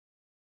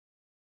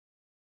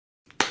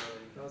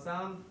No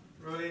sound.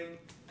 Rolling.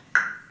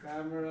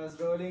 Cameras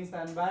rolling.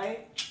 Stand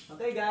by.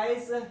 Okay,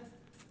 guys.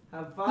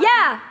 Have fun.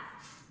 Yeah.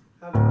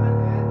 Have fun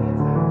and let's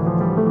have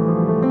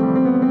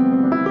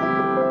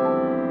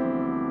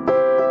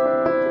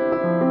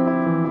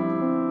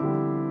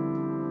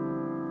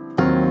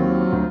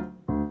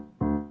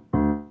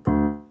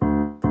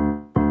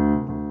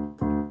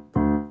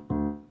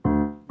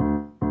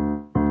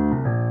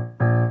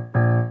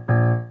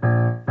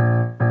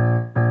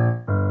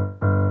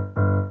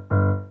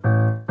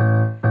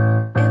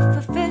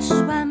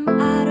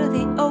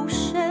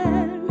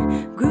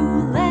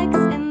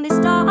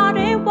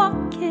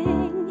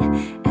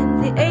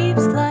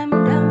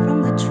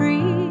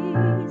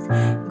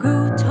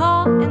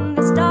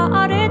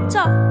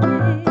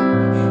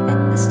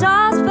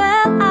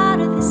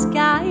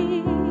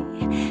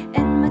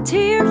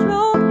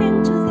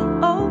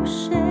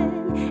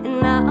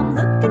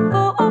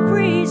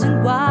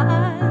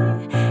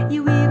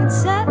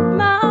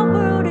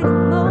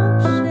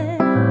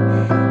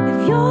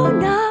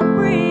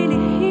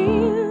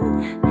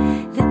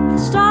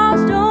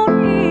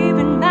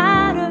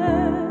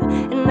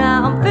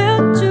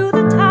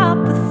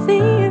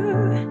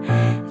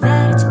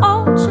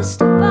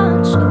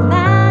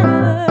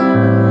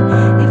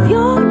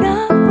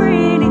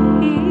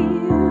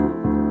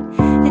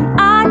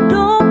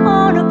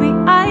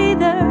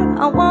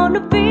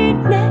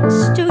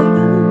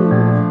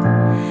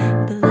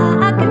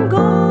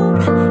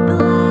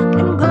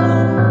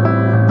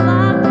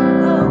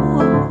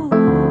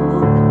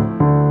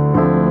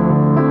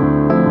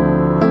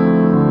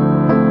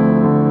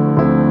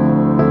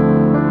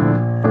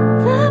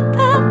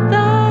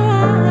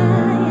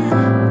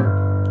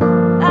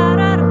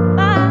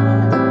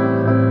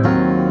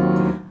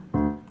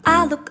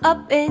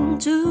up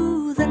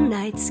into the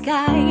night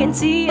sky and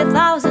see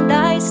 1,000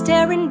 eyes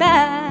staring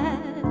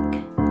back.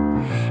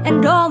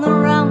 And all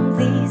around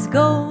these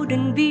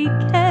golden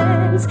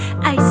beacons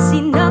I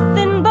see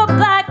nothing but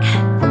black.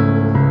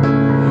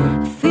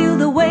 Feel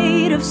the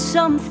weight of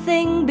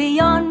something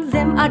beyond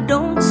them. I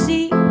don't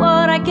see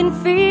what I can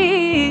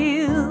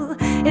feel.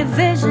 If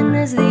vision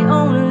is the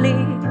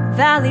only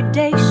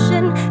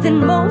validation,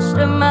 then most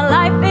of my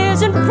life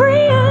isn't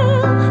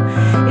real.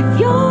 If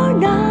you're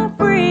not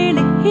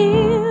really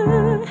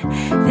here,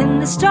 then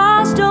the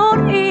stars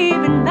don't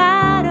even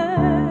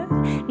matter.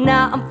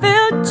 Now I'm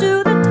filled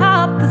to the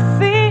top with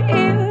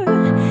fear.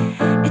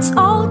 It's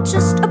all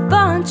just a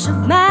bunch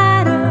of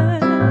matter.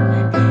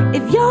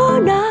 If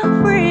you're not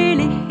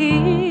really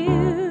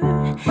here,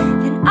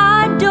 then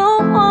I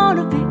don't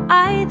wanna be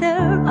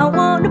either. I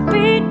wanna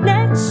be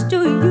next to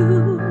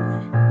you.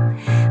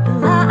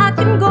 Black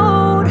and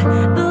gold,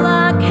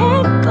 black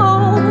and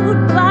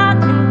gold,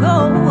 black and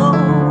gold.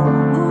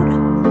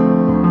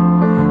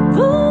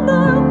 Boom,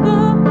 boom,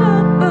 boom,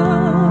 boom,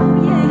 boom,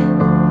 yeah.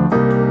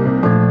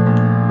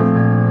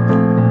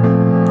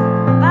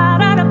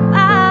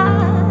 Ba-da-da-ba.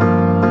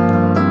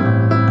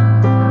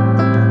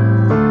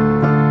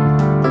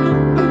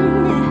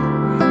 Yeah.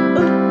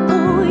 Ooh,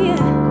 ooh,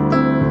 yeah.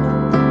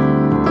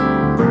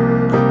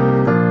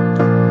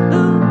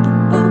 Boom,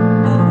 boom,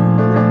 boom.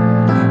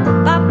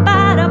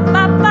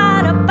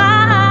 Ba-ba-da-ba-ba-da-ba.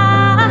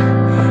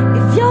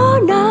 If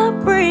you're not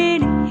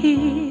really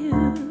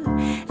here,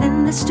 then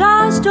the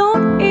stars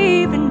don't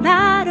even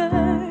matter.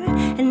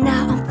 And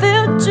now I'm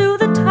filled to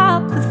the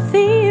top with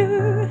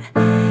fear.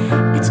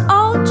 It's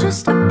all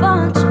just a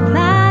bunch of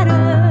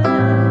matter.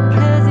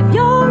 'Cause if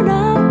you're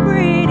not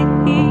really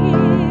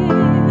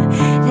here,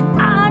 then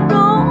I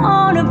don't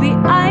wanna be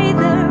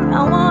either.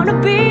 I wanna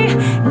be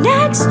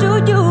next to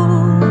you.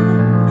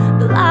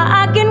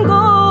 Black and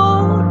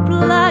gold,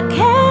 black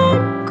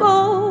and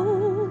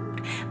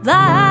gold,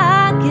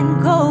 black and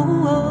gold.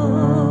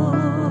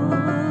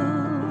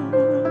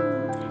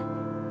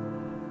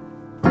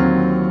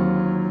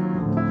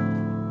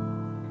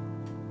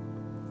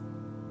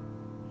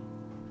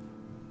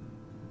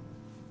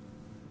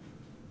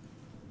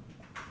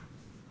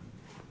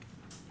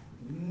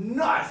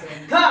 nice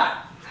and